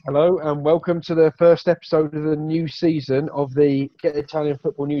Hello and welcome to the first episode of the new season of the Get Italian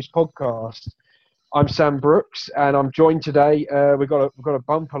Football News podcast. I'm Sam Brooks and I'm joined today. We've got a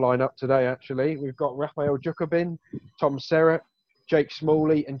bumper lineup today. Actually, we've got Raphael Jukobin, Tom Serrett, Jake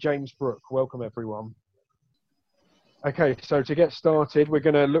Smalley, and James Brooke. Welcome everyone. Okay, so to get started, we're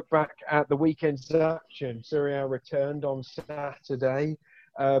going to look back at the weekend's action. Serie A returned on Saturday.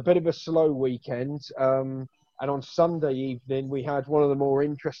 A bit of a slow weekend. And on Sunday evening, we had one of the more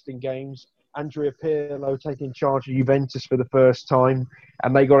interesting games. Andrea Pirlo taking charge of Juventus for the first time,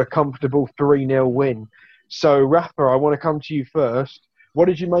 and they got a comfortable 3-0 win. So, Rafa, I want to come to you first. What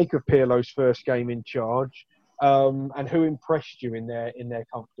did you make of Pirlo's first game in charge, and who impressed you in their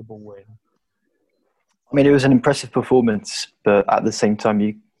comfortable win? I mean, it was an impressive performance, but at the same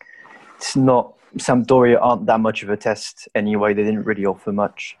time, it's not. Sampdoria aren't that much of a test anyway. They didn't really offer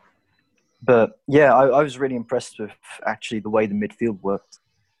much. But yeah, I was really impressed with actually the way the midfield worked.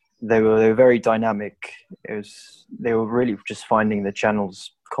 They were very dynamic. They were really just finding the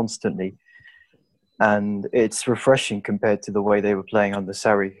channels constantly, and it's refreshing compared to the way they were playing under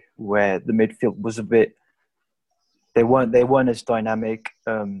Sarri, where the midfield was a bit. They weren't as dynamic.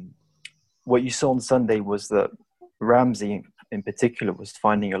 What you saw on Sunday was that Ramsey, in particular, was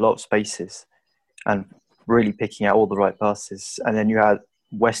finding a lot of spaces and really picking out all the right passes. And then you had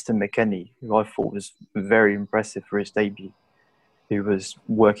Weston McKennie, who I thought was very impressive for his debut, who was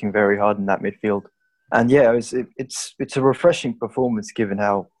working very hard in that midfield. And yeah, it's a refreshing performance given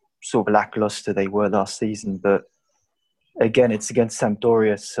how sort of lackluster they were last season. But again, it's against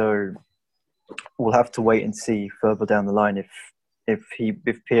Sampdoria, so we'll have to wait and see further down the line if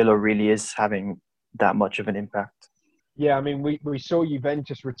Pirlo really is having that much of an impact. Yeah, I mean, we saw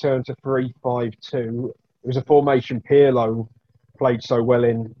Juventus return to 3-5-2. It was a formation Pirlo played so well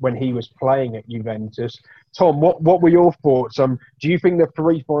in when he was playing at Juventus. Tom, what were your thoughts? Do you think the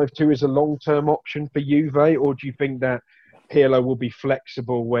 3-5-2 is a long-term option for Juve, or do you think that Pirlo will be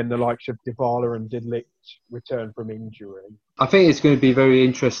flexible when the likes of Dybala and De Ligt return from injury? I think it's going to be very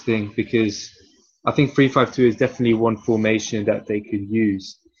interesting because I think 3-5-2 is definitely one formation that they could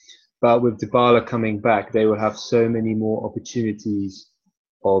use. But with Dybala coming back, they will have so many more opportunities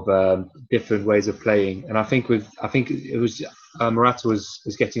of different ways of playing. And I think it was Morata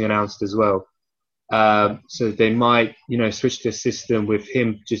was getting announced as well. So they might, switch the system with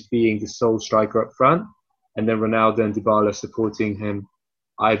him just being the sole striker up front, and then Ronaldo and Dybala supporting him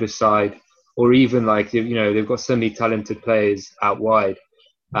either side, or even they've got so many talented players out wide.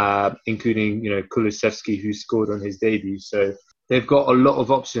 Including Kulusevski, who scored on his debut. So they've got a lot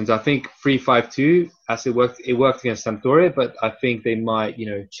of options. I think 3-5-2, as it worked against Sampdoria, but I think they might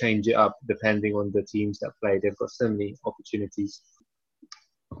change it up depending on the teams that play. They've got so many opportunities.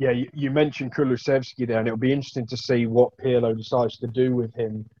 Yeah, you mentioned Kulusevski there, and it'll be interesting to see what Pirlo decides to do with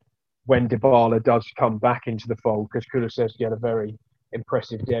him when Dybala does come back into the fold, because Kulusevski had a very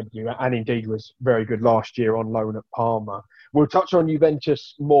impressive debut and indeed was very good last year on loan at Parma. We'll touch on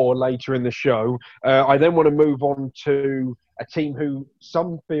Juventus more later in the show. I then want to move on to a team who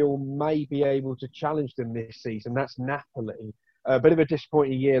some feel may be able to challenge them this season. That's Napoli. A bit of a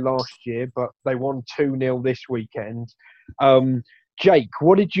disappointing year last year, but they won 2-0 this weekend. Jake,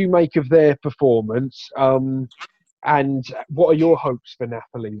 what did you make of their performance? And what are your hopes for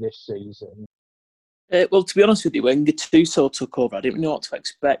Napoli this season? Well, to be honest with you, when Gattuso took over, I didn't know what to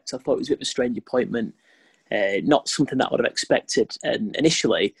expect. I thought it was a bit of a strange appointment, not something that I would have expected. And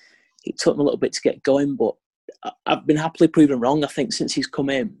initially, it took him a little bit to get going, but I've been happily proven wrong. I think since he's come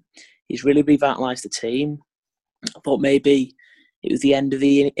in, he's really revitalised the team. I thought maybe it was the end of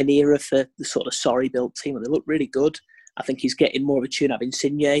an era for the sort of Sarri-built team, and they look really good. I think he's getting more of a tune out of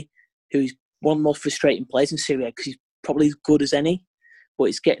Insigne, who's one of the most frustrating players in Serie A because he's probably as good as any. But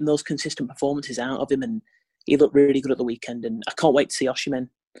it's getting those consistent performances out of him, and he looked really good at the weekend. And I can't wait to see Osimhen.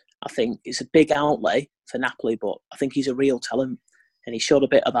 I think it's a big outlay for Napoli, but I think he's a real talent, and he showed a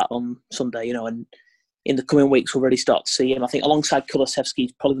bit of that on Sunday. And in the coming weeks, we'll really start to see him. I think alongside Kulusevski,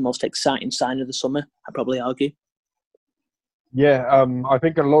 he's probably the most exciting signing of the summer. I'd probably argue. Yeah, I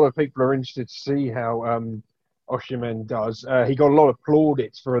think a lot of people are interested to see how Osimhen does. He got a lot of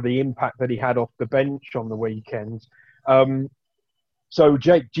plaudits for the impact that he had off the bench on the weekend. So,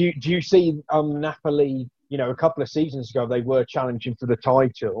 Jake, do you see Napoli, a couple of seasons ago, they were challenging for the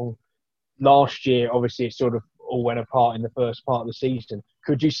title. Last year, obviously, it sort of all went apart in the first part of the season.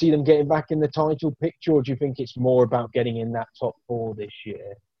 Could you see them getting back in the title picture, or do you think it's more about getting in that top four this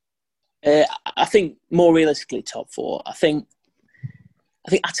year? I think more realistically, top four. I think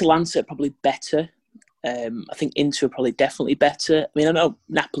Atalanta are probably better. I think Inter are probably definitely better. I mean, I know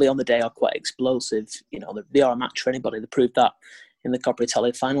Napoli on the day are quite explosive. They are a match for anybody. They proved that in the Coppa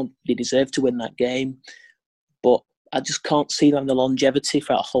Italia final. They deserved to win that game. But I just can't see them the longevity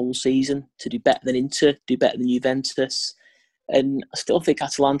for a whole season to do better than Inter, do better than Juventus. And I still think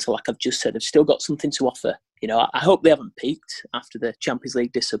Atalanta, like I've just said, have still got something to offer. You know, I hope they haven't peaked after the Champions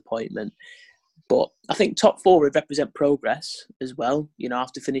League disappointment. But I think top four would represent progress as well, you know,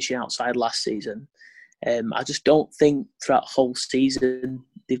 after finishing outside last season. I just don't think throughout the whole season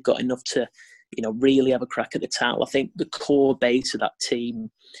they've got enough to, you know, really have a crack at the title. I think the core base of that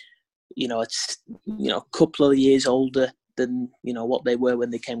team, you know, it's, you know, a couple of years older than, you know, what they were when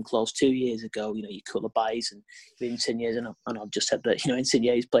they came close 2 years ago. You know, your Koulibaly's and Insigne's, and I've just said that, you know, Insigne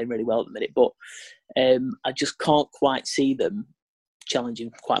is playing really well at the minute. But I just can't quite see them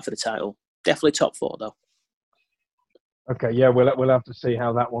challenging quite for the title. Definitely top four, though. Okay, yeah, we'll have to see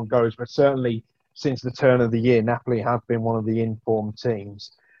how that one goes. But certainly, since the turn of the year, Napoli have been one of the informed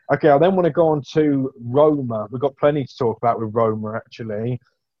teams. Okay, I then want to go on to Roma. We've got plenty to talk about with Roma, actually.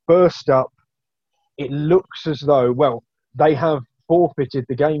 First up, it looks as though, well, they have forfeited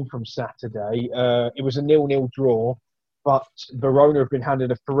the game from Saturday. It was a 0-0 draw, but Verona have been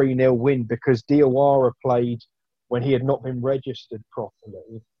handed a 3-0 win because Diawara played when he had not been registered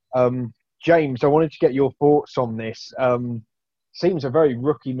properly. James, I wanted to get your thoughts on this. Seems a very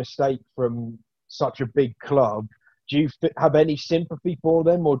rookie mistake from such a big club. Do you have any sympathy for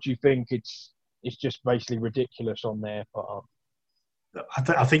them, or do you think it's just basically ridiculous on their part?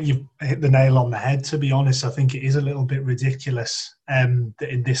 I think you've hit the nail on the head, to be honest. I think it is a little bit ridiculous that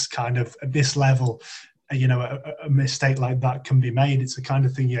in this kind of, at this level, you know, a mistake like that can be made. It's the kind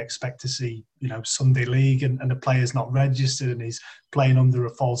of thing you expect to see, you know, Sunday League and the player's not registered and he's playing under a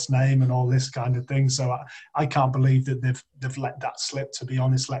false name and all this kind of thing. So I can't believe that they've let that slip, to be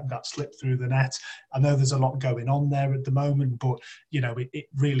honest, let that slip through the net. I know there's a lot going on there at the moment, but, you know, it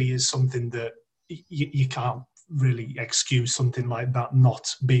really is something that you can't really excuse something like that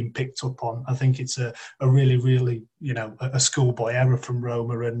not being picked up on. I think it's a really, really, you know, a schoolboy error from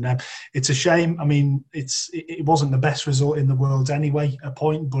Roma, and it's a shame. I mean, it wasn't the best result in the world anyway, a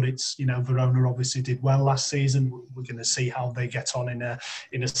point, but it's, you know, Verona obviously did well last season. We're going to see how they get on in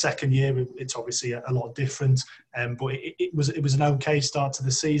a second year. It's obviously a lot different, but it was an okay start to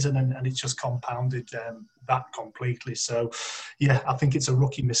the season, and it's just compounded that completely. So, yeah, I think it's a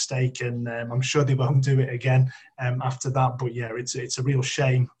rookie mistake, and I'm sure they won't do it again after that. But yeah, it's a real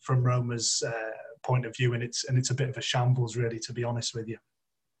shame from Roma's point of view, and it's a bit of a shambles, really, to be honest with you.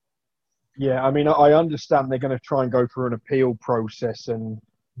 Yeah, I mean, I understand they're going to try and go through an appeal process, and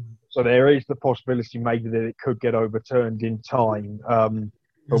so there is the possibility maybe that it could get overturned in time.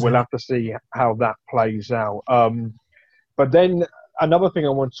 But we'll have to see how that plays out. But then another thing I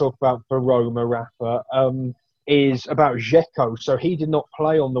want to talk about for Roma, Rafa, is about Dzeko. So he did not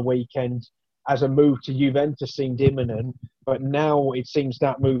play on the weekend as a move to Juventus seemed imminent, but now it seems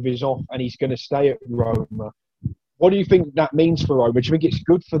that move is off and he's going to stay at Roma. What do you think that means for Roma? Do you think it's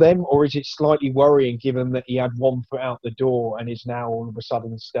good for them, or is it slightly worrying given that he had one foot out the door and is now all of a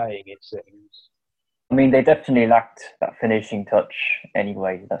sudden staying, it seems? I mean, they definitely lacked that finishing touch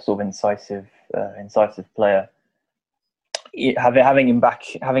anyway, that sort of incisive player. Having him back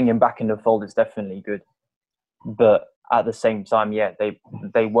in the fold is definitely good, but at the same time, yeah,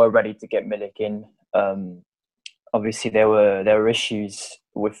 they were ready to get Milik in. Obviously, there were issues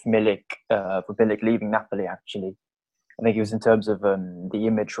with Milik leaving Napoli. Actually, I think it was in terms of the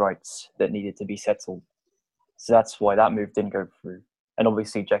image rights that needed to be settled. So that's why that move didn't go through. And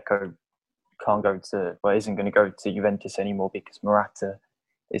obviously, Dzeko isn't going to go to Juventus anymore because Morata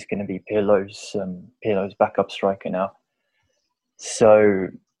is going to be Pirlo's backup striker now. So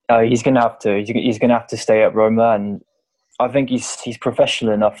he's going to have to stay at Roma, and I think he's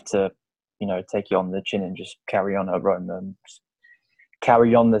professional enough to, you know, take it on the chin and just carry on at Roma and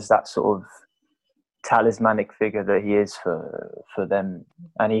carry on as that sort of talismanic figure that he is for them,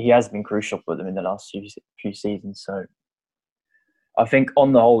 and he has been crucial for them in the last few seasons. So I think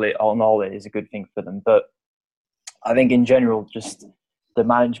on the whole it is a good thing for them. But I think in general, just the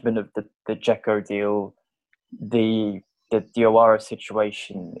management of the Dzeko deal, the Diawara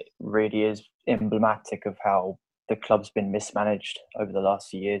situation really is emblematic of how the club's been mismanaged over the last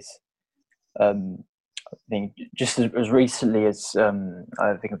few years. I think just as recently as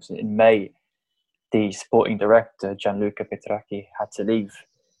I think it was in May, the sporting director Gianluca Petracchi had to leave,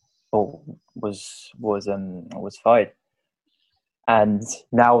 or was fired, and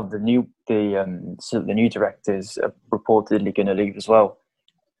now the new directors are reportedly going to leave as well.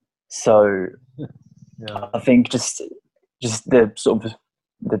 So yeah. I think just the sort of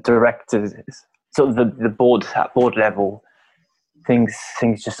the directors, sort of the board at board level, things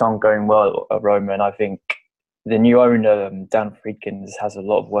just aren't going well at Roma, and I think the new owner, Dan Friedkin, has a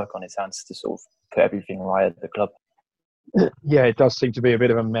lot of work on his hands to sort of put everything right at the club. Yeah, it does seem to be a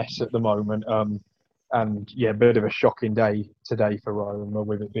bit of a mess at the moment. And yeah, a bit of a shocking day today for Roma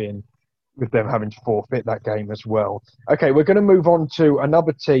with them having to forfeit that game as well. Okay, we're going to move on to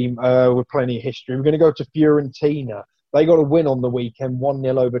another team with plenty of history. We're going to go to Fiorentina. They got a win on the weekend,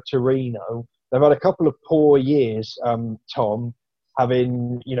 1-0 over Torino. They've had a couple of poor years, Tom,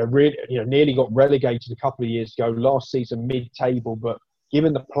 having nearly got relegated a couple of years ago. Last season, mid-table, but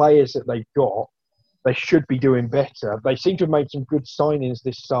given the players that they've got, they should be doing better. They seem to have made some good signings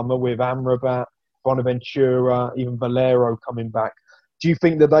this summer with Amrabat, Bonaventura, even Valero coming back. Do you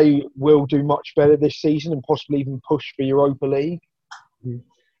think that they will do much better this season and possibly even push for Europa League?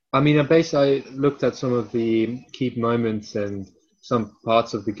 I mean, I looked at some of the key moments and some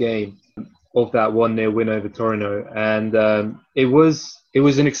parts of the game of that 1-0 win over Torino, and it was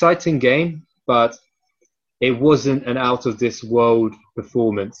an exciting game, but it wasn't an out of this world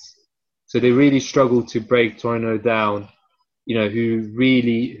performance. So they really struggled to break Torino down, who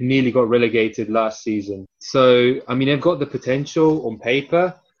nearly got relegated last season. So, I mean, they've got the potential on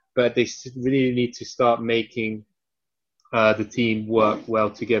paper, but they really need to start making the team work well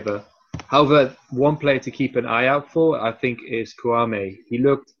together. However, one player to keep an eye out for, I think, is Kouame. He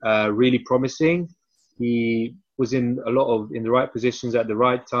looked really promising. He was in the right positions at the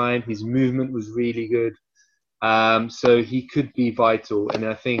right time. His movement was really good. So he could be vital. And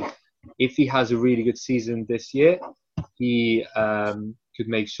I think if he has a really good season this year, he could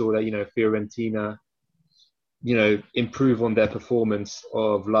make sure that, Fiorentina, improve on their performance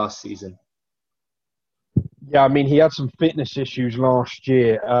of last season. Yeah, I mean, he had some fitness issues last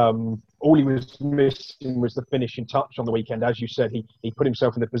year. All he was missing was the finishing touch on the weekend. As you said, he put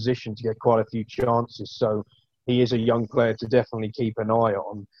himself in the position to get quite a few chances. So he is a young player to definitely keep an eye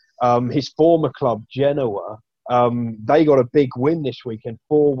on. His former club, Genoa, they got a big win this weekend,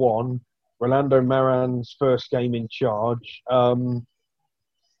 4-1. Rolando Maran's first game in charge.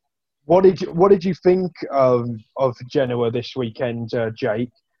 What did you think of Genoa this weekend, Jake?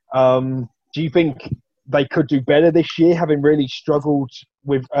 Do you think they could do better this year, having really struggled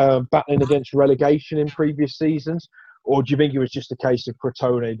with battling against relegation in previous seasons? Or do you think it was just a case of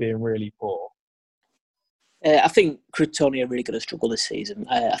Crotone being really poor? I think Crotone are really going to struggle this season.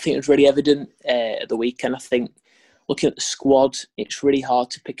 I think it was really evident at the weekend. I think looking at the squad, it's really hard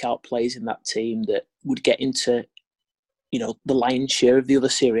to pick out players in that team that would get into, the lion's share of the other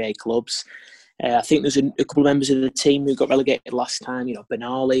Serie A clubs. I think there's a couple of members of the team who got relegated last time.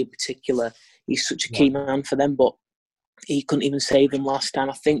 Benali in particular, he's such a key man for them, but he couldn't even save them last time.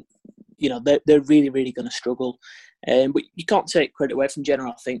 I think, they're really, really going to struggle. But you can't take credit away from Genoa.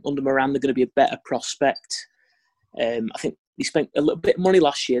 I think under Moran, they're going to be a better prospect. I think they spent a little bit of money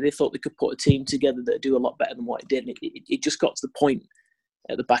last year. They thought they could put a team together that would do a lot better than what it did. And it just got to the point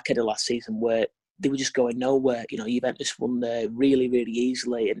at the back end of last season where they were just going nowhere. Juventus won there really, really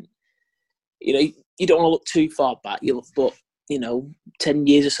easily. And, you don't want to look too far back. But 10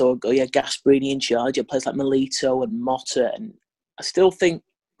 years or so ago, you had Gasperini in charge. You had players like Milito and Motta. And I still think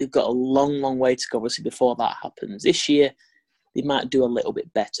they've got a long, long way to go, obviously, before that happens. This year, they might do a little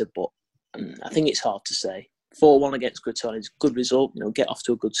bit better, but I think it's hard to say. 4-1 against Crotone is a good result. Get off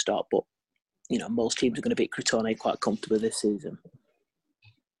to a good start, but most teams are going to beat Crotone quite comfortably this season.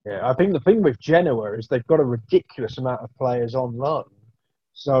 Yeah, I think the thing with Genoa is they've got a ridiculous amount of players on loan,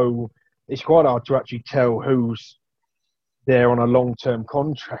 so it's quite hard to actually tell who's there on a long-term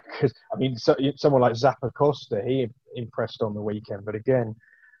contract. Because someone like Zappacosta, he impressed on the weekend, but again,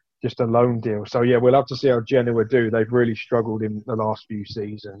 just a loan deal. So yeah, we'll have to see how Genoa do. They've really struggled in the last few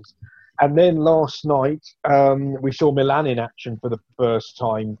seasons. And then last night, we saw Milan in action for the first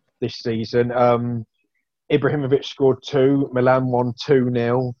time this season. Ibrahimovic scored 2. Milan won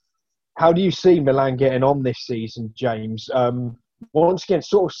 2-0. How do you see Milan getting on this season, James? Once again,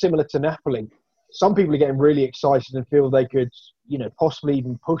 sort of similar to Napoli. Some people are getting really excited and feel they could, possibly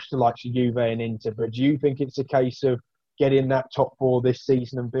even push the likes of Juve and Inter. But do you think it's a case of getting that top 4 this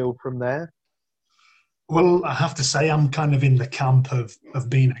season and build from there? Well, I have to say I'm kind of in the camp of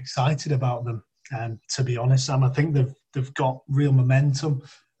being excited about them. And to be honest, Sam, I think they've got real momentum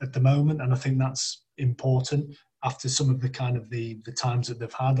at the moment, and I think that's important after some of the kind of the times that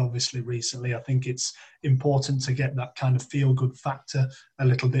they've had, obviously, recently. I think it's important to get that kind of feel-good factor a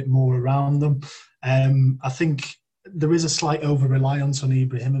little bit more around them. I think there is a slight over-reliance on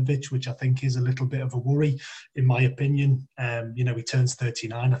Ibrahimovic, which I think is a little bit of a worry, in my opinion. He turns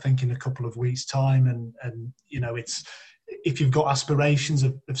 39, I think, in a couple of weeks' time. And it's if you've got aspirations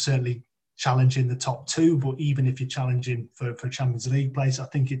of certainly challenging the top two, but even if you're challenging for Champions League place, I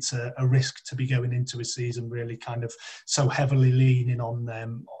think it's a risk to be going into a season really kind of so heavily leaning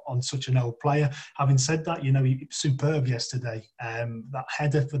on such an old player. Having said that, he was superb yesterday. That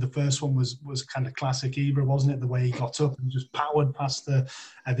header for the first one was kind of classic Ibra, wasn't it? The way he got up and just powered past the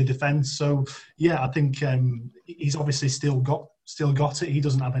defence. So yeah, I think he's obviously still got it. He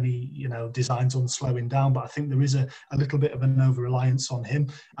doesn't have any, designs on slowing down, but I think there is a little bit of an over-reliance on him.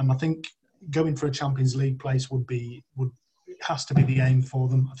 And I think going for a Champions League place has to be the aim for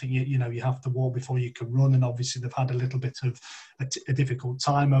them. I think you have to walk before you can run, and obviously they've had a little bit of a difficult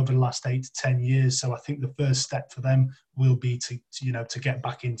time over the last 8 to 10 years. So I think the first step for them will be to get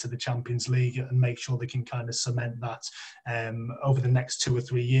back into the Champions League and make sure they can kind of cement that over the next 2 or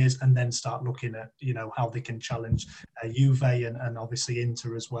 3 years, and then start looking at how they can challenge Juve and obviously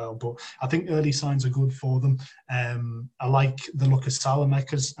Inter as well. But I think early signs are good for them. I like the look of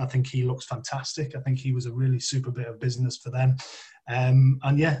Salamakers. I think he looks fantastic. I think he was a really super bit of business for them.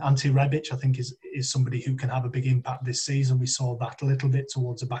 And yeah, Ante Rebic, I think, is somebody who can have a big impact this season. We saw that a little bit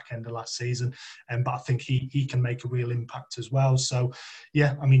towards the back end of last season, but I think he can make a real impact as well. So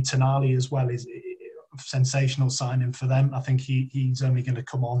yeah, I mean, Tonali as well is a sensational signing for them. I think he's only going to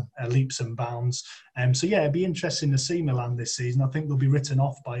come on leaps and bounds. So yeah, it'd be interesting to see Milan this season. I think they'll be written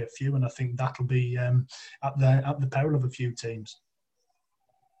off by a few, and I think that'll be at the peril of a few teams.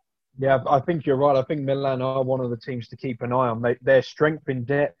 Yeah, I think you're right. I think Milan are one of the teams to keep an eye on. Their strength in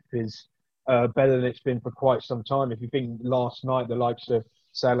depth is better than it's been for quite some time. If you think last night, the likes of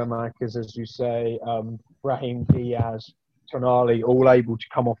Salamakers, as you say, Brahim Diaz, Tonali, all able to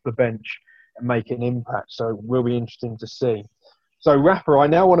come off the bench and make an impact. So it will be interesting to see. So Rafa, I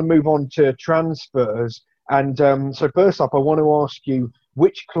now want to move on to transfers. And so first up, I want to ask you,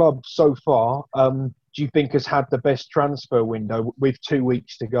 which club so far do you think has had the best transfer window, with 2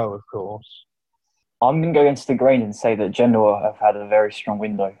 weeks to go, of course? I'm going to go against the grain and say that Genoa have had a very strong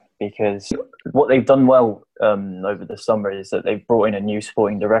window, because what they've done well over the summer is that they've brought in a new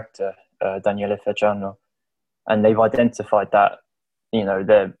sporting director, Daniele Fagiano, and they've identified that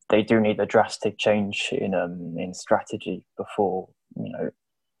they do need a drastic change in strategy before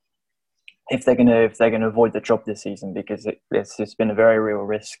if they're going to avoid the drop this season, because it's been a very real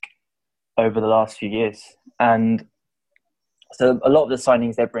risk over the last few years. And so a lot of the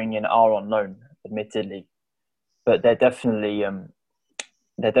signings they're bringing in are on loan, admittedly, but they're definitely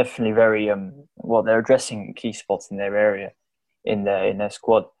very they're addressing key spots in their area, in their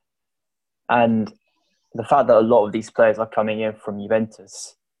squad. And the fact that a lot of these players are coming in from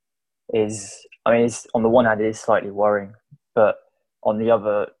Juventus it's on the one hand it is slightly worrying, but on the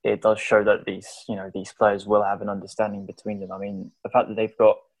other it does show that these players will have an understanding between them. I mean, the fact that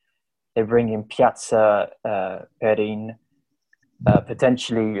they bring in Piazza, Perin,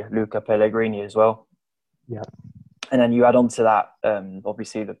 potentially Luca Pellegrini as well. Yeah. And then you add on to that,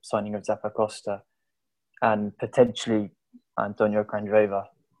 obviously, the signing of Zappacosta and potentially Antonio Candreva,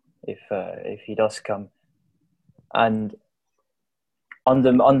 if he does come. And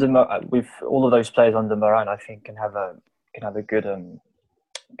under with all of those players under Moran, I think can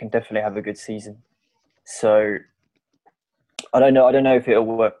definitely have a good season. So I don't know if it'll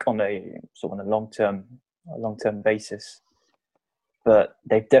work on a long term basis, but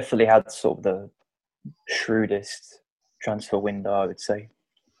they've definitely had sort of the shrewdest transfer window, I would say.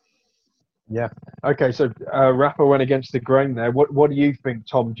 Yeah. Okay. So Rafa went against the grain there. What do you think,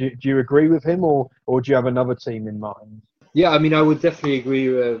 Tom? Do you agree with him, or do you have another team in mind? Yeah, I mean, I would definitely agree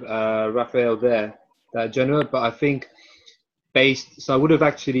with Raphael there, Genoa. But I think so I would have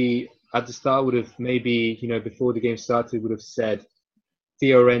actually at the start maybe before the game started would have said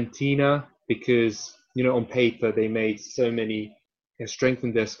Fiorentina, because on paper they made so many,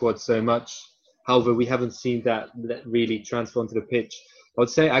 strengthened their squad so much. However, we haven't seen that really transfer onto the pitch. I would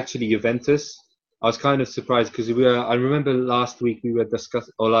say actually Juventus. I was kind of surprised because I remember last week we were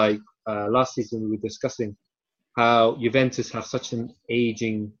discussing, or last season we were discussing how Juventus have such an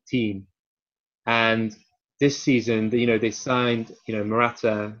aging team, and this season they signed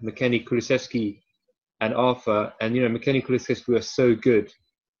Morata, McKennie, Kulusevski, and Arthur, and McKennie, Kulusevski were so good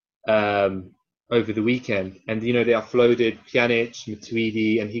over the weekend, and they offloaded Pjanic,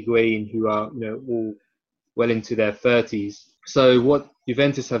 Matuidi, and Higuain, who are all well into their 30s. So what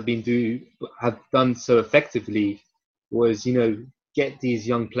Juventus have done so effectively was get these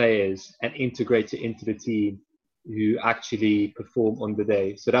young players and integrate it into the team who actually perform on the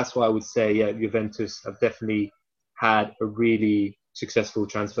day. So that's why I would say Juventus have definitely had a really successful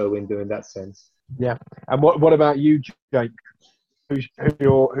transfer window in that sense. Yeah. And what about you, Jake? Who's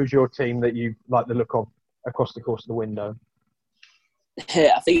your team that you like the look of across the course of the window?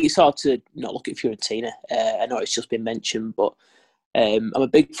 I think it's hard to not look at Fiorentina. I know it's just been mentioned, but I'm a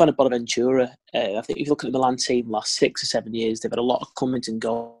big fan of Bonaventura. I think if you look at the Milan team last 6 or 7 years, they've had a lot of comings and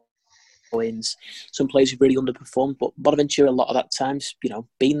goings. Some players who've really underperformed, but Bonaventura a lot of that time's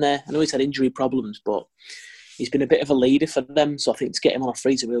been there. I know he's had injury problems, but he's been a bit of a leader for them. So I think to get him on a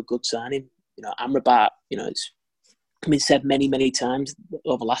free is a real good signing. Amrabat, it's been said many, many times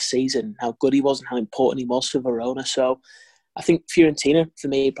over last season how good he was and how important he was for Verona. So I think Fiorentina, for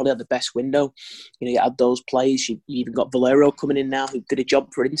me, probably had the best window. You had those players. You even got Valero coming in now, who did a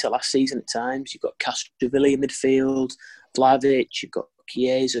job for Inter last season at times. You've got Castrovilli in midfield, Vlahovic, you've got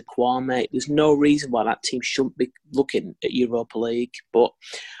Chiesa, Kwame. There's no reason why that team shouldn't be looking at Europa League. But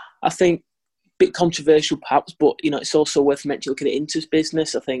I think, a bit controversial perhaps, but it's also worth mentioning looking at Inter's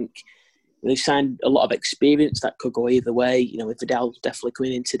business. I think they've signed a lot of experience that could go either way. With Vidal definitely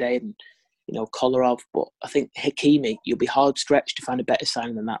coming in today and Kolarov, but I think Hakimi, you'll be hard stretched to find a better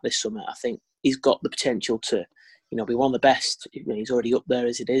signing than that this summer. I think he's got the potential to, be one of the best. He's already up there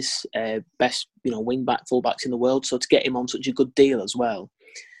as it is, best, wing back, full backs in the world. So to get him on such a good deal as well,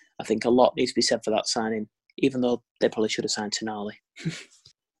 I think a lot needs to be said for that signing, even though they probably should have signed Tonali.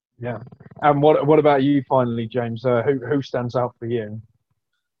 Yeah. And what about you finally, James? Who stands out for you?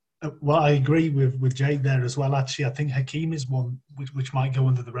 Well, I agree with Jake there as well. Actually, I think Hakeem is one which might go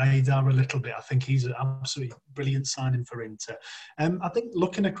under the radar a little bit. I think he's an absolutely brilliant signing for Inter. I think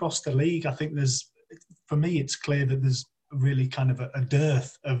looking across the league, I think for me, it's clear that there's really kind of a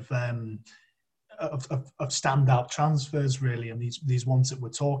dearth of standout transfers, really, and these ones that we're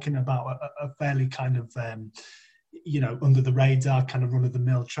talking about are fairly kind of under the radar, kind of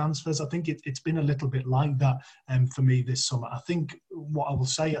run-of-the-mill transfers. I think it's been a little bit like that for me this summer. I think what I will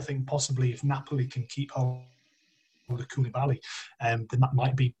say, I think possibly if Napoli can keep hold of Koulibaly, then that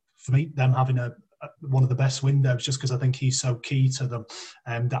might be, for me, them having one of the best windows, just because I think he's so key to them,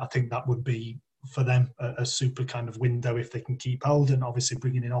 that I think that would be, for them, a super kind of window if they can keep hold. And obviously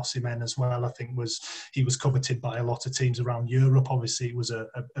bringing in Osimhen as well, I think he was coveted by a lot of teams around Europe. Obviously it was a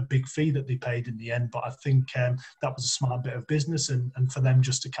big fee that they paid in the end, but I think that was a smart bit of business, and for them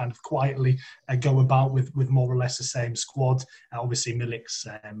just to kind of quietly go about with more or less the same squad. Obviously Milik's,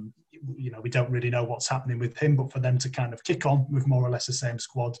 we don't really know what's happening with him, but for them to kind of kick on with more or less the same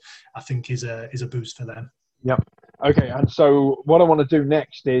squad, I think is a boost for them. Yep. Okay, and so what I want to do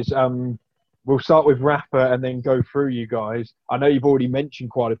next is we'll start with Rafa and then go through you guys. I know you've already mentioned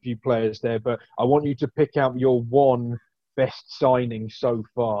quite a few players there, but I want you to pick out your one best signing so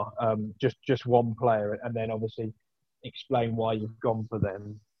far, just one player, and then obviously explain why you've gone for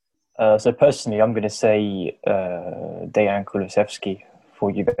them. So personally, I'm going to say Dejan Kulusevski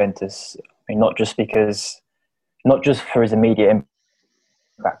for Juventus. I mean, not just for his immediate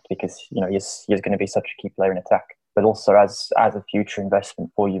impact, because he's going to be such a key player in attack, but also as a future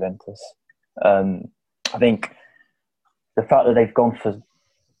investment for Juventus. I think the fact that they've gone for,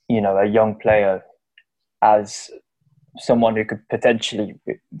 a young player as someone who could potentially,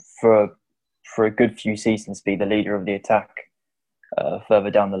 for a good few seasons, be the leader of the attack further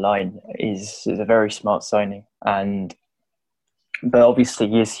down the line is a very smart signing. But obviously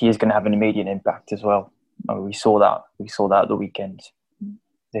he is going to have an immediate impact as well. We saw that at the weekend.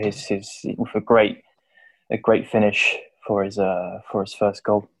 His with a great finish for his first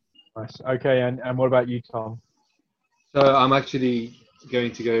goal. Nice. Okay, and what about you, Tom? So I'm actually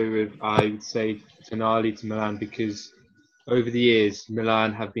going to go with, I would say, Tonali to Milan, because over the years,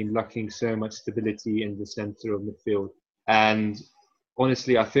 Milan have been lacking so much stability in the centre of midfield. And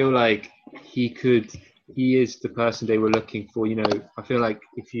honestly, I feel like he is the person they were looking for. I feel like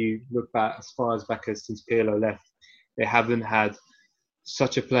if you look back as far as back as since Pirlo left, they haven't had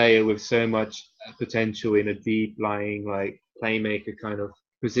such a player with so much potential in a deep lying, playmaker kind of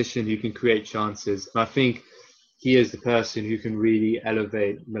position who can create chances. And I think he is the person who can really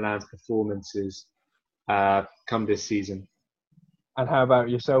elevate Milan's performances come this season. And how about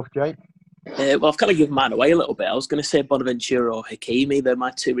yourself, Jake? Well, I've kind of given mine away a little bit. I was going to say Bonaventura or Hakimi. They're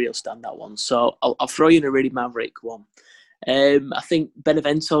my two real standout ones. So I'll throw you in a really maverick one. I think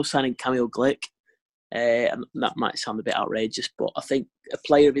Benevento signing Kamil Glik. And that might sound a bit outrageous, but I think a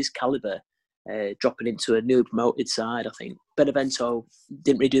player of his calibre dropping into a newly promoted side, I think Benevento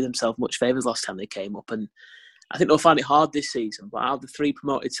didn't really do themselves much favours last time they came up, and I think they'll find it hard this season. But out of the three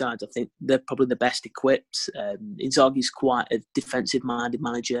promoted sides, I think they're probably the best equipped. Inzaghi's quite a defensive-minded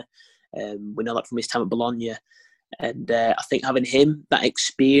manager. We know that from his time at Bologna. And I think having him, that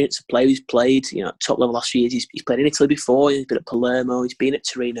experience, a player who's played, at top level last few years, he's played in Italy before, he's been at Palermo, he's been at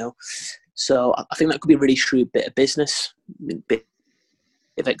Torino. So I think that could be a really shrewd bit of business, a bit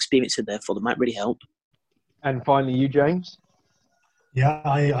of experience in there for them, might really help. And finally, you, James? Yeah,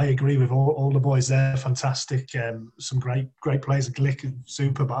 I agree with all the boys there. Fantastic. Some great players. Glick,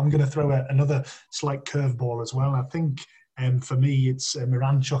 super. But I'm going to throw another slight curveball as well. I think for me, it's Alexei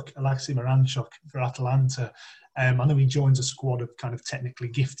Miranchuk for Atalanta. I know he joins a squad of kind of technically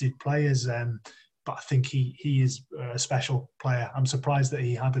gifted players, but I think he is a special player. I'm surprised that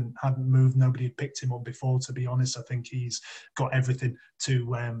he hadn't moved. Nobody had picked him up before, to be honest. I think he's got everything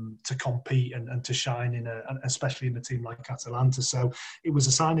to compete and to shine especially in a team like Atalanta. So it was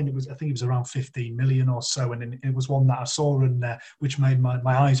a signing. I think it was around 15 million or so, and it was one that I saw and which made my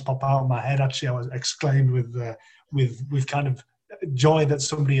eyes pop out of my head. Actually, I was exclaimed with kind of joy that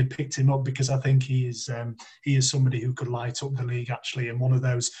somebody had picked him up, because I think he is somebody who could light up the league actually, and one of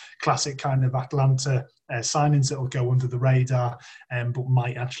those classic kind of Atlanta signings that will go under the radar, but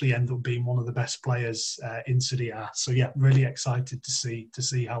might actually end up being one of the best players in Serie A. So yeah, really excited to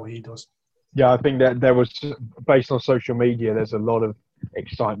see how he does. Yeah, I think that there was, based on social media, there's a lot of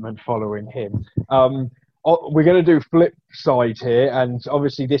excitement following him. We're going to do flip side here, and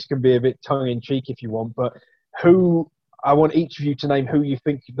obviously this can be a bit tongue-in-cheek if you want, but I want each of you to name who you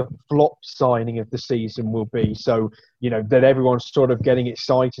think the flop signing of the season will be. So, that everyone's sort of getting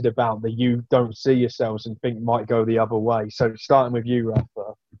excited about, that you don't see yourselves and think might go the other way. So starting with you,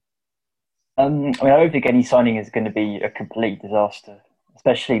 Rafa. I don't think any signing is going to be a complete disaster,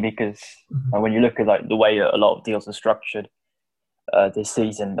 especially because when you look at like the way a lot of deals are structured this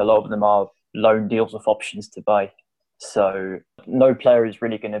season, a lot of them are loan deals with options to buy. So no player is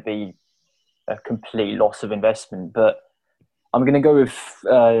really going to be a complete loss of investment. But I'm going to go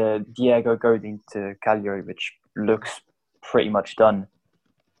with Diego Godin to Cagliari, which looks pretty much done.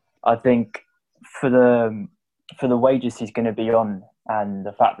 I think for the wages he's going to be on, and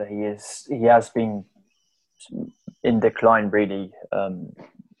the fact that he has been in decline really.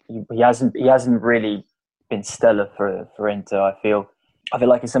 He hasn't really been stellar for Inter. I feel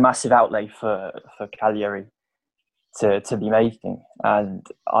like it's a massive outlay for Cagliari to be making, and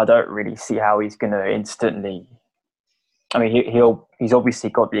I don't really see how he's going to instantly. I mean, he's obviously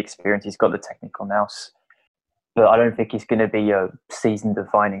got the experience, he's got the technical nous, but I don't think he's going to be a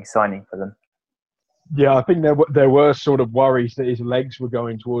season-defining signing for them. Yeah, I think there were sort of worries that his legs were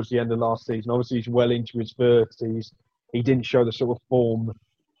going towards the end of last season. Obviously, he's well into his 30s. He didn't show the sort of form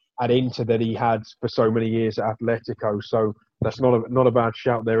at Inter that he had for so many years at Atletico. So that's not a bad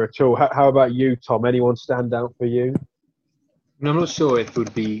shout there at all. How about you, Tom? Anyone stand out for you? I'm not sure if it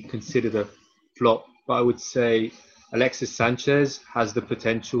would be considered a flop, but I would say Alexis Sanchez has the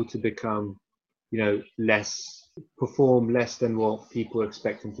potential to become, perform less than what people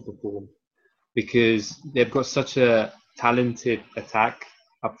expect him to perform, because they've got such a talented attack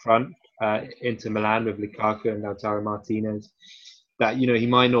up front, Inter Milan with Lukaku and Lautaro Martinez, that, he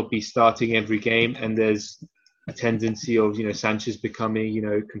might not be starting every game, and there's a tendency of, Sanchez becoming,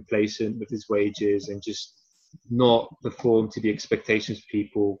 complacent with his wages and just not perform to the expectations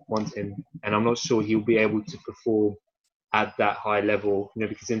people want him. And I'm not sure he'll be able to perform at that high level,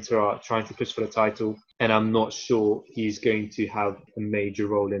 because Inter are trying to push for the title, and I'm not sure he's going to have a major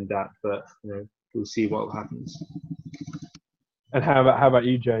role in that, but we'll see what happens. And how about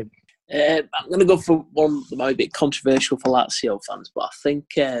you, Jake? I'm going to go for one that might be a bit controversial for Lazio fans, but I think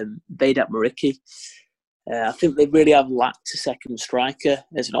Vedat Muriqi. I think they really have lacked a second striker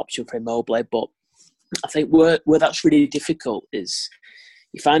as an option for Immobile, but I think where that's really difficult is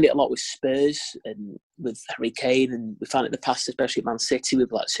you find it a lot with Spurs and with Harry Kane, and we found it in the past, especially at Man City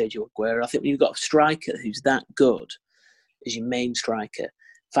with like Sergio Aguero. I think when you've got a striker who's that good as your main striker,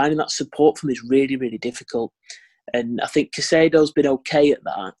 finding that support from him is really, really difficult. And I think Casado's been okay at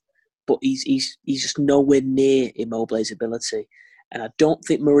that, but he's just nowhere near Immobile's ability. And I don't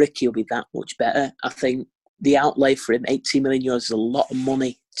think Muriqi will be that much better. I think the outlay for him, 18 million euros, is a lot of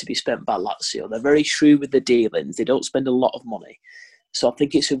money to be spent by Lazio. They're very shrewd with the dealings. They don't spend a lot of money. So I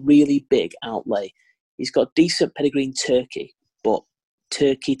think it's a really big outlay. He's got decent pedigree in Turkey, but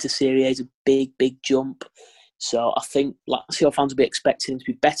Turkey to Serie A is a big, big jump. So I think Lazio fans will be expecting him to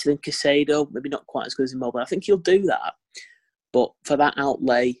be better than Casado, maybe not quite as good as Immobile. I think he'll do that. But for that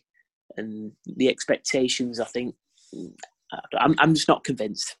outlay and the expectations, I think I'm just not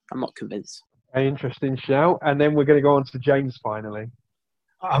convinced. I'm not convinced. An interesting shout. And then we're going to go on to James finally.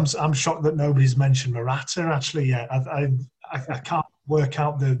 I'm shocked that nobody's mentioned Morata actually yet. I can't work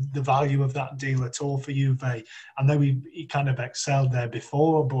out the value of that deal at all for Juve. I know he kind of excelled there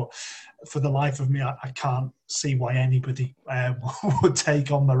before, but for the life of me, I can't see why anybody would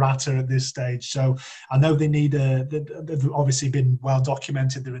take on Morata at this stage. So I know they need they've obviously been well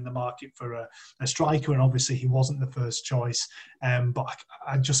documented. They're in the market for a striker, and obviously he wasn't the first choice. But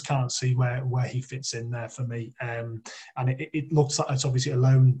I just can't see where he fits in there for me. And it looks like it's obviously a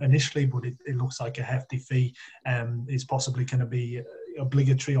loan initially, but it looks like a hefty fee is possibly going to be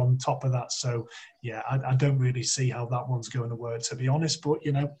obligatory on top of that. So yeah, I don't really see how that one's going to work, to be honest. But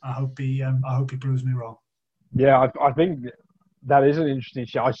I hope he proves me wrong. Yeah, I think that is an interesting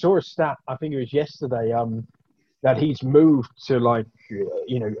show. I saw a stat, I think it was yesterday, that he's moved to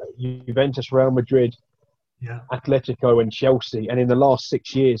Juventus, Real Madrid, Atletico and Chelsea, and in the last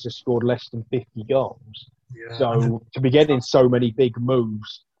 6 years has scored less than 50 goals. Yeah. So to be getting so many big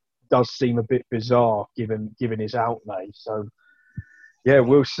moves does seem a bit bizarre given his outlay. So yeah,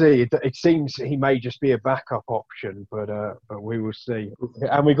 we'll see. It seems he may just be a backup option, but we will see.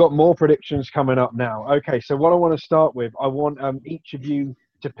 And we've got more predictions coming up now. Okay, so what I want to start with, I want each of you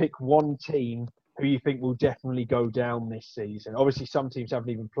to pick one team who you think will definitely go down this season. Obviously, some teams haven't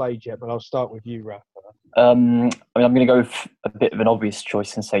even played yet, but I'll start with you, Rafa. I'm going to go with a bit of an obvious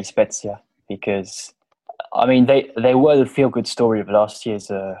choice and say Spezia, because they were the feel-good story of last year's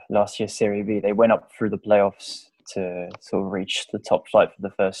Serie B. They went up through the playoffs to sort of reach the top flight for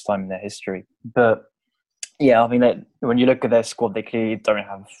the first time in their history. But yeah, when you look at their squad, they clearly don't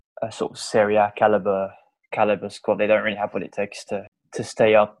have a sort of Serie A caliber squad. They don't really have what it takes to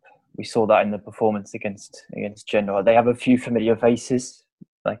stay up. We saw that in the performance against Genoa. They have a few familiar faces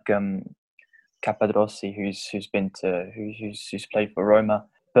like Capodrossi, who's played for Roma.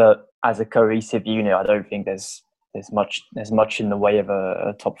 But as a cohesive unit, I don't think there's much in the way of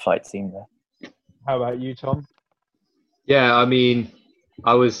a top flight team there. How about you, Tom? Yeah,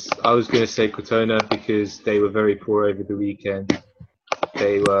 I was going to say Crotone because they were very poor over the weekend.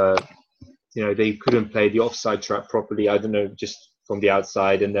 They were, they couldn't play the offside trap properly. I don't know, just from the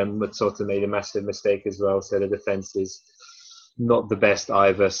outside, and then Mazzotta made a massive mistake as well. So the defense is not the best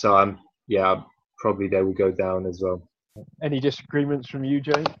either. So probably they will go down as well. Any disagreements from you,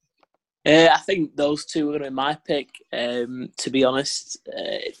 Jay? I think those two are going to be my pick. To be honest,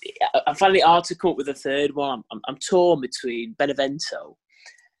 I find it hard to come up with a third one. I'm torn between Benevento.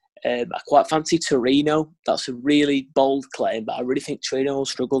 I quite fancy Torino. That's a really bold claim, but I really think Torino will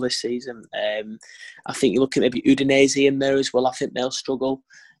struggle this season. I think you look at maybe Udinese in there as well. I think they'll struggle.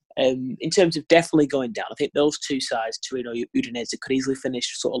 In terms of definitely going down, I think those two sides, Torino, Udinese, could easily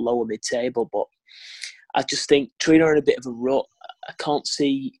finish sort of lower mid-table. But I just think Torino are in a bit of a rut. I can't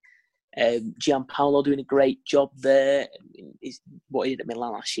see Gianpaolo doing a great job there. What he did at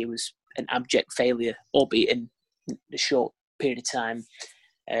Milan last year was an abject failure, albeit in a short period of time.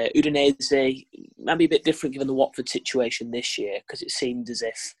 Udinese might be a bit different given the Watford situation this year, because it seemed as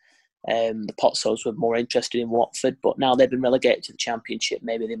if the Pozzos were more interested in Watford, but now they've been relegated to the Championship.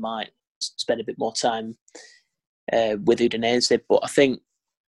 Maybe they might spend a bit more time with Udinese. But I think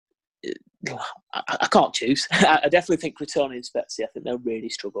I can't choose. I definitely think Crotone and Spezia, I think they'll really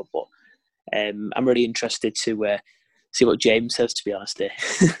struggle. But I'm really interested to see what James says, to be honest here.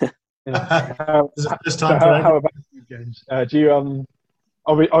 How about you, James? Do you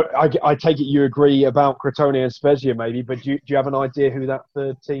I take it you agree about Crotone and Spezia maybe, but do you have an idea who that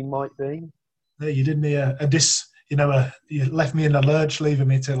third team might be? You did me you left me in a lurch, leaving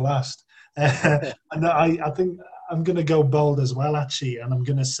me till last. And I think I'm going to go bold as well, actually, and I'm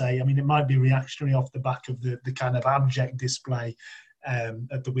going to say, it might be reactionary off the back of the kind of abject display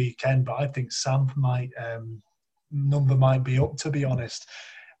at the weekend, but I think Samp number might be up, to be honest.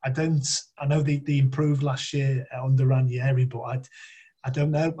 I know they improved last year under Ranieri, but I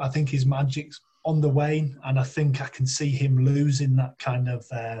don't know. I think his magic's on the wane, and I think I can see him losing that kind of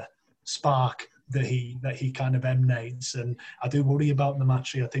spark that he kind of emanates. And I do worry about them,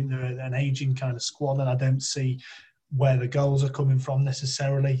 actually. I think they're an aging kind of squad, and I don't see where the goals are coming from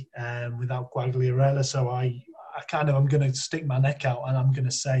necessarily without Quagliarella. So I'm going to stick my neck out, and I'm going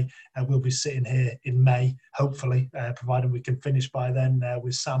to say we'll be sitting here in May, hopefully, provided we can finish by then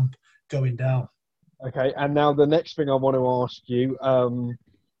with Samp going down. Okay, and now the next thing I want to ask you,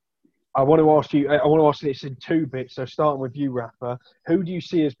 I want to ask this in two bits. So starting with you, Rafa, who do you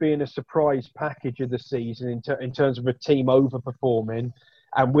see as being a surprise package of the season in terms of a team overperforming,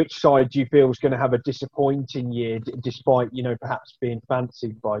 and which side do you feel is going to have a disappointing year, despite perhaps being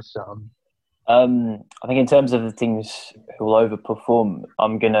fancied by some? I think in terms of the teams who will overperform,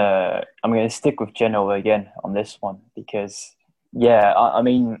 I'm gonna stick with Genoa again on this one, because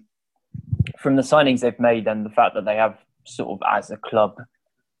from the signings they've made and the fact that they have sort of as a club,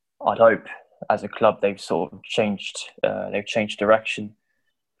 I'd hope as a club they've sort of changed direction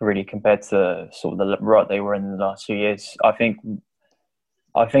really compared to sort of the rut they were in the last 2 years. I think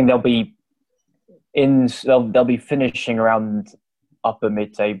they'll be finishing around upper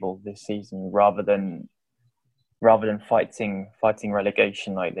mid-table this season rather than fighting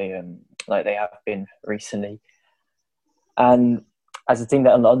relegation like they have been recently. And as a team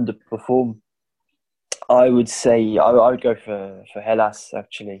that underperform, I would say I would go for Hellas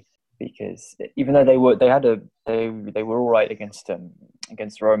actually, because even though they were all right against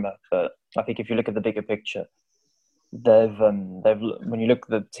Roma, but I think if you look at the bigger picture, they've when you look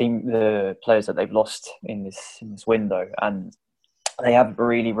at the players that they've lost in this window, and they haven't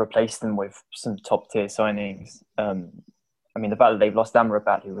really replaced them with some top tier signings. I mean, the fact that they've lost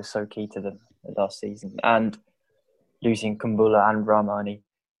Amrabat, who was so key to them last season, and losing Kumbula and Rahmani,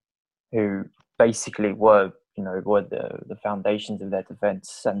 who basically were the foundations of their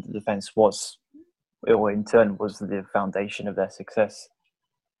defence, and the defence in turn was the foundation of their success.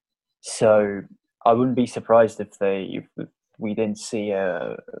 So I wouldn't be surprised if we didn't see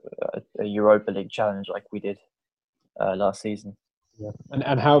a Europa League challenge like we did last season. Yeah.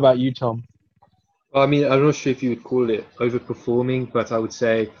 And how about you, Tom? Well, I mean, I'm not sure if you would call it overperforming, but I would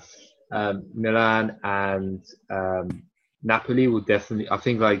say Milan and Napoli will definitely. I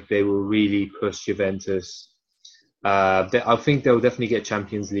think they will really push Juventus. I think they'll definitely get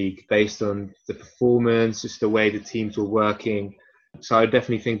Champions League based on the performance, just the way the teams were working. So I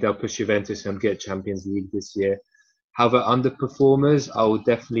definitely think they'll push Juventus and get Champions League this year. However, underperformers, I will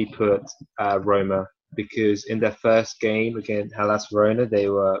definitely put Roma, because in their first game against Hellas Verona, they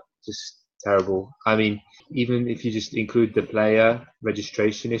were just terrible. I mean, even if you just include the player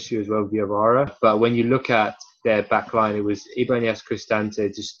registration issue as well, Diawara. But when you look at their backline, it was Ibanez,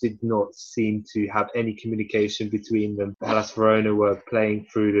 Cristante just did not seem to have any communication between them. Hellas Verona were playing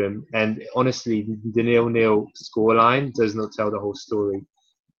through them. And honestly, the 0-0 scoreline does not tell the whole story.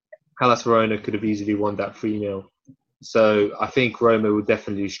 Hellas Verona could have easily won that 3-0. So I think Roma will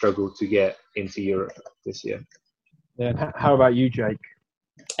definitely struggle to get into Europe this year. Yeah. How about you, Jake?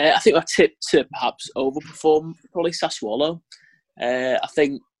 I think my tip to perhaps overperform, probably Sassuolo. I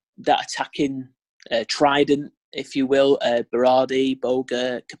think that attacking trident, if you will, Berardi,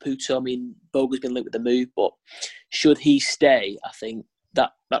 Boga, Caputo. I mean, Boga's been linked with the move, but should he stay, I think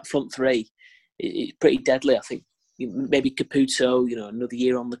that front three is pretty deadly. I think maybe Caputo, another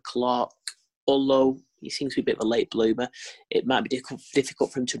year on the clock, although he seems to be a bit of a late bloomer. It might be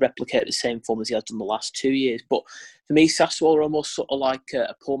difficult for him to replicate the same form as he has done the last 2 years. But for me, Sassuolo are almost sort of like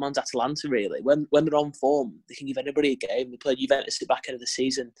a poor man's Atalanta, really. When they're on form, they can give anybody a game. They played Juventus at the back end of the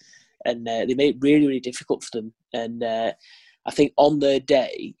season, and they made it really, really difficult for them. And I think on their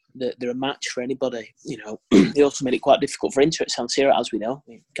day, they're a match for anybody. They also made it quite difficult for Inter at San Siro, as we know. I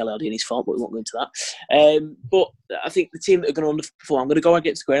mean, Gagliardini's fault, but we won't go into that. But I think the team that are going to underperform, I'm going to go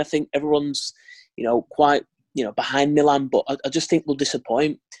against the grain. I think everyone's quite behind Milan, but I just think they'll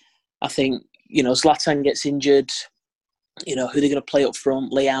disappoint. I think Zlatan gets injured. Who they're going to play up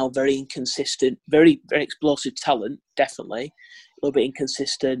front? Leao, very inconsistent, very, very explosive talent, definitely. A little bit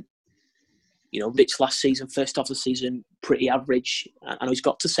inconsistent. Rich last season, first half of the season, pretty average. I know he's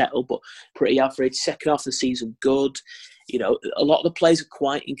got to settle, but pretty average. Second half of the season, good. A lot of the players are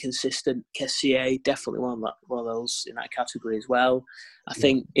quite inconsistent. Kessié, definitely one of those in that category as well. I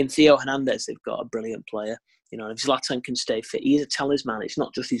think in Theo Hernandez, they've got a brilliant player. And if Zlatan can stay fit, he's a talisman. It's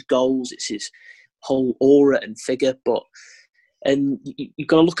not just his goals, it's his whole aura and figure. And you've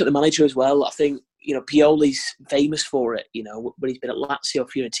got to look at the manager as well. I think, Pioli's famous for it, when he's been at Lazio,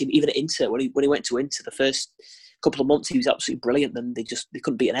 Fiorentina, even at Inter. When he went to Inter, the first couple of months, he was absolutely brilliant. Then they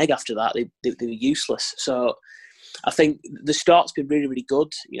couldn't beat an egg after that. They were useless. So I think the start's been really, really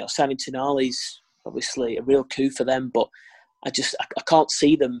good. Signing Tonali's obviously a real coup for them, but I can't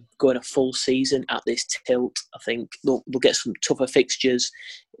see them going a full season at this tilt. I think they'll get some tougher fixtures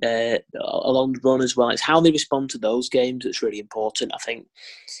along the run as well. It's how they respond to those games that's really important. I think,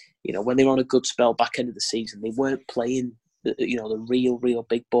 when they were on a good spell back end of the season, they weren't playing the real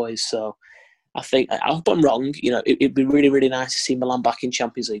big boys. So I think, I hope I'm wrong, it'd be really, really nice to see Milan back in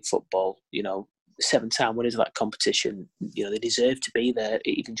Champions League football. 7-time winners of that competition, they deserve to be there,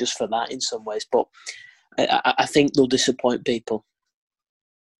 even just for that in some ways. But I think they'll disappoint people.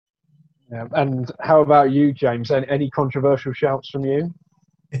 Yeah. And how about you, James? Any controversial shouts from you?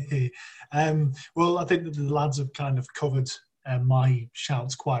 Well, I think that the lads have kind of covered my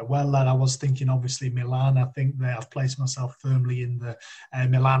shouts quite well. That I was thinking, obviously, Milan. I think I've placed myself firmly in the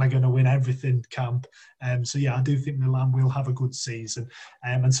Milan are going to win everything camp. So yeah, I do think Milan will have a good season.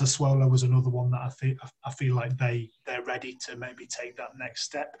 And Sassuolo was another one that I feel like they're ready to maybe take that next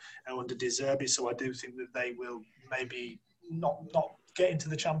step under De Zerbi. So I do think that they will maybe not get into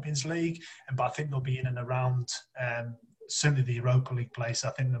the Champions League, but I think they'll be in and around certainly the Europa League place.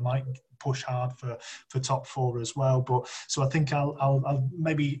 I think they might push hard for top four as well. But so I think I'll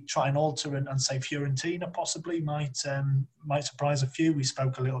maybe try and alter and say Fiorentina possibly might surprise a few. We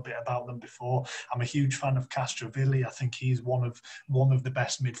spoke a little bit about them before. I'm a huge fan of Castrovilli. I think he's one of the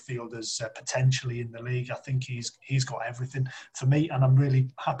best midfielders potentially in the league. I think he's got everything for me, and I'm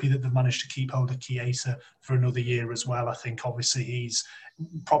really happy that they've managed to keep hold of Chiesa for another year as well. I think obviously he's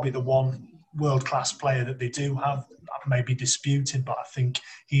probably the one world-class player that they do have, maybe disputed, but I think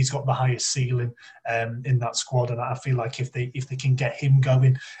he's got the highest ceiling in that squad, and I feel like if they can get him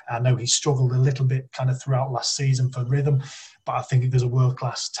going, I know he struggled a little bit kind of throughout last season for rhythm, but I think there's a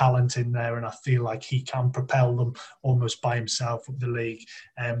world-class talent in there, and I feel like he can propel them almost by himself up the league.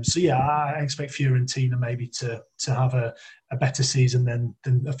 So yeah, I expect Fiorentina maybe to have a better season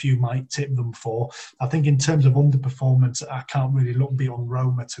than a few might tip them for. I think in terms of underperformance, I can't really look beyond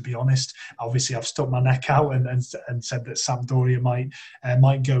Roma, to be honest. Obviously, I've stuck my neck out and said that Sampdoria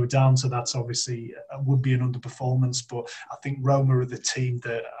might go down, so that's obviously would be an underperformance. But I think Roma are the team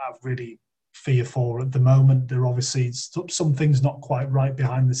that I've really fear for at the moment. They're obviously some things not quite right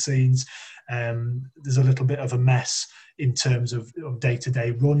behind the scenes. There's a little bit of a mess in terms of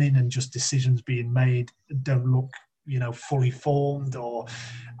day-to-day running, and just decisions being made don't look fully formed, or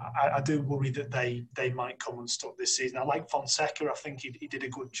I do worry that they might come unstuck this season. I like Fonseca. I think he did a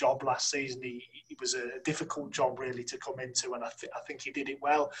good job last season. He was a difficult job really to come into, and I think he did it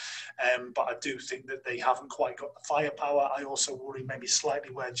well. But I do think that they haven't quite got the firepower. I also worry maybe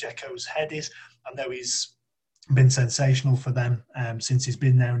slightly where Dzeko's head is. I know he's been sensational for them since he's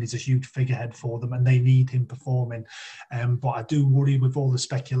been there, and he's a huge figurehead for them, and they need him performing. But I do worry with all the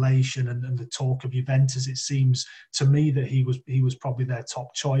speculation and the talk of Juventus. It seems to me that he was probably their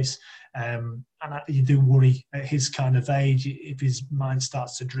top choice. And you do worry at his kind of age if his mind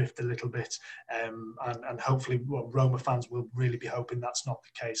starts to drift a little bit. And hopefully, Roma fans will really be hoping that's not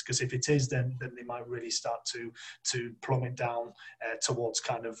the case, because if it is, then they might really start to plummet down towards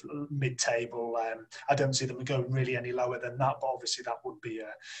kind of mid-table. I don't see them going really any lower than that, but obviously that would be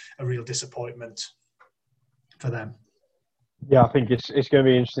a real disappointment for them. Yeah, I think it's going to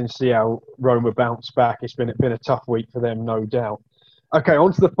be interesting to see how Roma bounce back. It's been a tough week for them, no doubt. Okay,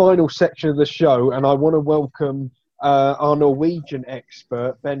 on to the final section of the show, and I want to welcome our Norwegian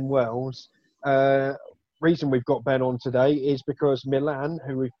expert, Ben Wells. Reason we've got Ben on today is because Milan,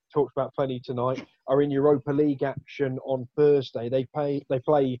 who we've talked about plenty tonight, are in Europa League action on Thursday. They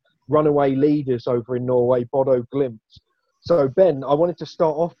play runaway leaders over in Norway, Bodo Glimt. So, Ben, I wanted to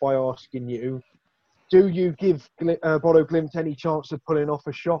start off by asking you, do you give Bodo Glimt any chance of pulling off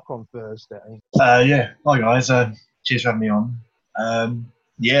a shock on Thursday? Yeah. Hi, guys. Cheers for having me on.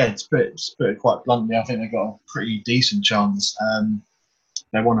 To put it quite bluntly, I think they've got a pretty decent chance.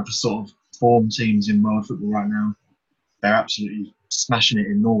 They're one of the sort of form teams in world football right now. They're absolutely smashing it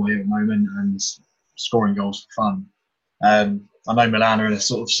in Norway at the moment and scoring goals for fun. I know Milan are in a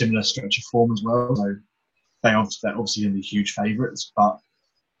sort of similar stretch of form as well, so they're obviously going to be huge favourites. But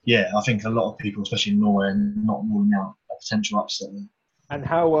yeah, I think a lot of people, especially in Norway, are not ruling out a potential upset. And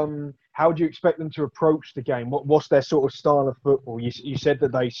how do you expect them to approach the game? What's their sort of style of football? You said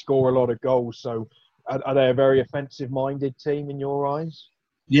that they score a lot of goals, so are they a very offensive-minded team in your eyes?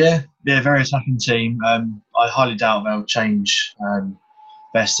 Yeah, very attacking team. I highly doubt they'll change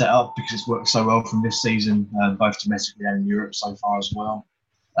their setup because it's worked so well from this season, both domestically and in Europe so far as well.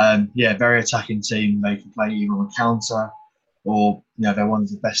 Very attacking team. They can play either on a counter, or they're one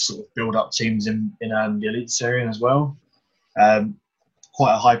of the best sort of build-up teams in the Eliteserien as well.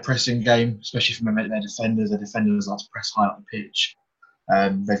 Quite a high pressing game, especially from their defenders. The defenders like to press high up the pitch.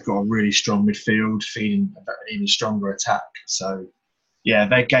 They've got a really strong midfield, feeding an even stronger attack. So, yeah,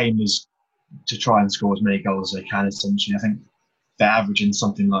 their game is to try and score as many goals as they can, essentially. I think they're averaging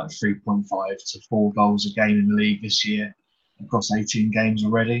something like 3.5 to 4 goals a game in the league this year across 18 games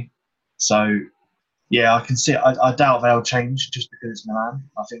already. So, yeah, I can see. I doubt they'll change just because it's Milan.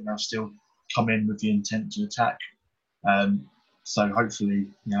 I think they'll still come in with the intent to attack. So hopefully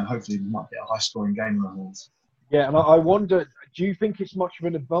we might get a high-scoring game on our hands. Yeah, and I wonder, do you think it's much of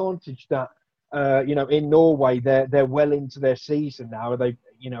an advantage that in Norway they're well into their season now? They,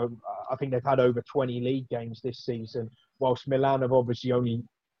 I think they've had over 20 league games this season, whilst Milan have obviously only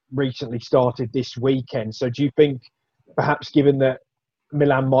recently started this weekend. So do you think perhaps given that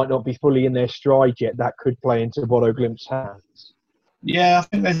Milan might not be fully in their stride yet, that could play into Bodo Glimt's hands? Yeah, I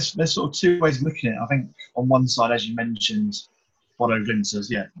think there's sort of two ways of looking at it. I think on one side, as you mentioned, Bodo Glimt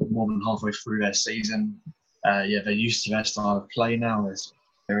is more than halfway through their season. They're used to their style of play now.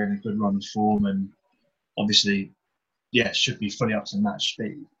 They're in a good run of form, and obviously, should be fully up to match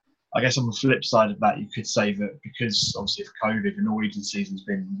speed. I guess on the flip side of that, you could say that because obviously of COVID, the Norwegian season's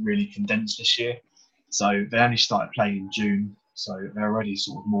been really condensed this year. So they only started playing in June, so they're already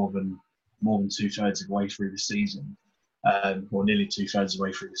sort of more than 2/3 of the way through the season, or nearly 2/3 of the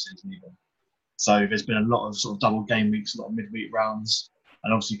way through the season even. So there's been a lot of sort of double game weeks, a lot of midweek rounds,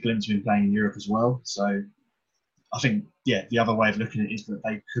 and obviously Glint's been playing in Europe as well. So I think, the other way of looking at it is that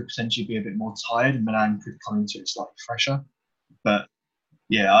they could potentially be a bit more tired and Milan could come into it slightly fresher. But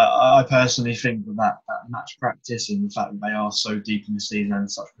I personally think that match practice and the fact that they are so deep in the season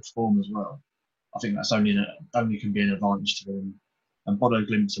and such good form as well, I think that's only can be an advantage to them. And Bodo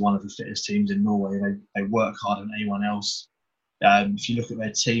Glimt are one of the fittest teams in Norway. They work harder than anyone else. If you look at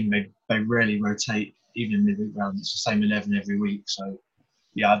their team, they rarely rotate, even in midweek rounds. It's the same 11 every week. So,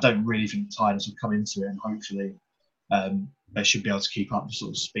 I don't really think tiredness will come into it, and hopefully they should be able to keep up the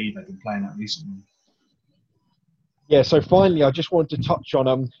sort of speed they've been playing at recently. Yeah, so finally, I just wanted to touch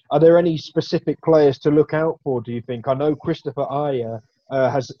on, are there any specific players to look out for, do you think? I know Christopher Ajer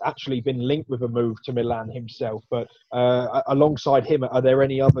has actually been linked with a move to Milan himself, but alongside him, are there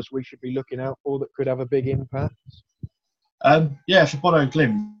any others we should be looking out for that could have a big impact? For Bodo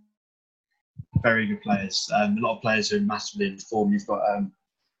Glimt, very good players. A lot of players who are massively in form. You've got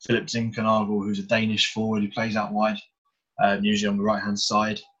Philip Zinkernagel, who's a Danish forward who plays out wide, usually on the right-hand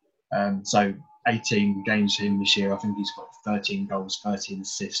side. So 18 games for him this year. I think he's got 13 goals, 13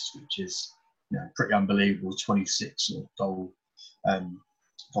 assists, which is pretty unbelievable. 26 sort of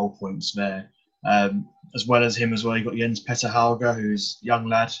goal points there. As well as him as well, you've got Jens Petter Hauge, who's a young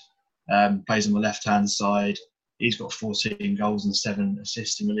lad, plays on the left-hand side. He's got 14 goals and 7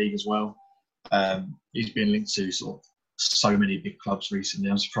 assists in the league as well. He's been linked to sort of so many big clubs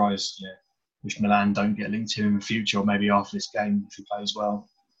recently. I'm surprised if Milan don't get linked to him in the future, or maybe after this game if he plays well.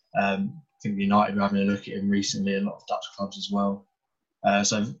 I think United were having a look at him recently, a lot of Dutch clubs as well.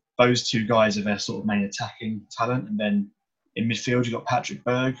 So those two guys are their sort of main attacking talent. And then in midfield, you've got Patrick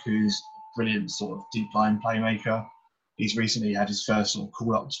Berg, who's a brilliant sort of deep line playmaker. He's recently had his first sort of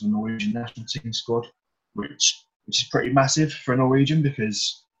call up to the Norwegian national team squad, which is pretty massive for a Norwegian,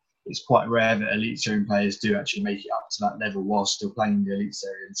 because it's quite rare that elite series players do actually make it up to that level while still playing in the elite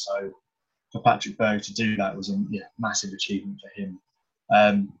series. And so for Patrick Berg to do that was a massive achievement for him.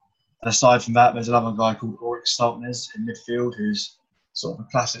 And aside from that, there's another guy called Ulrik Staltnes in midfield, who's sort of a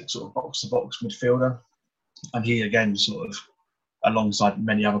classic sort of box-to-box midfielder. And he, again, sort of, alongside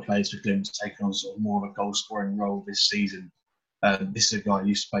many other players for Glimt, has taken on sort of more of a goal-scoring role this season. This is a guy who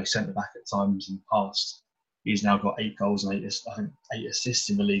used to play centre-back at times in the past. He's now got 8 goals and 8 assists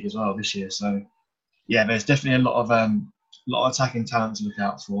in the league as well this year. So, there's definitely a lot of attacking talent to look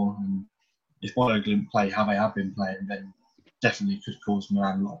out for. And if Bodo Glimt play how they have been playing, then definitely could cause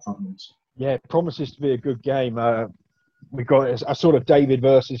Milan a lot of problems. Yeah, it promises to be a good game. We've got a sort of David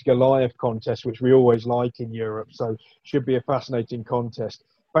versus Goliath contest, which we always like in Europe. So should be a fascinating contest.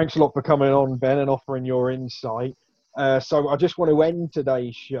 Thanks a lot for coming on, Ben, and offering your insight. So I just want to end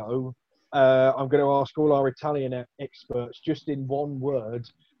today's show. I'm going to ask all our Italian experts, just in one word,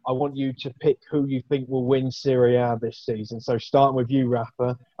 I want you to pick who you think will win Serie A this season. So starting with you,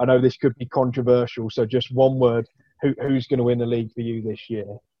 Rafa. I know this could be controversial, so just one word. Who's going to win the league for you this year?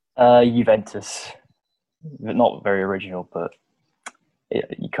 Juventus. Not very original, but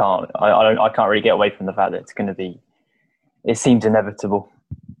you can't. I can't really get away from the fact that it's going to be. It seems inevitable.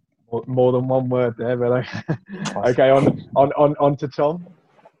 More than one word there, really. Okay, on to Tom.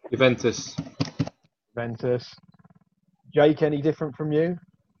 Juventus. Jake, any different from you?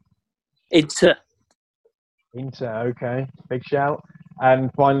 Inter, okay. Big shout.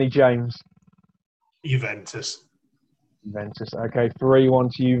 And finally, James. Juventus. Okay,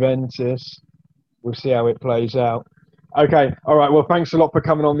 3-1 to Juventus. We'll see how it plays out. Okay, all right. Well, thanks a lot for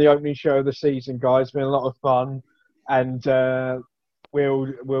coming on the opening show of the season, guys. It's been a lot of fun. And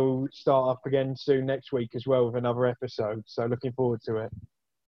we'll start up again soon next week as well with another episode. So looking forward to it.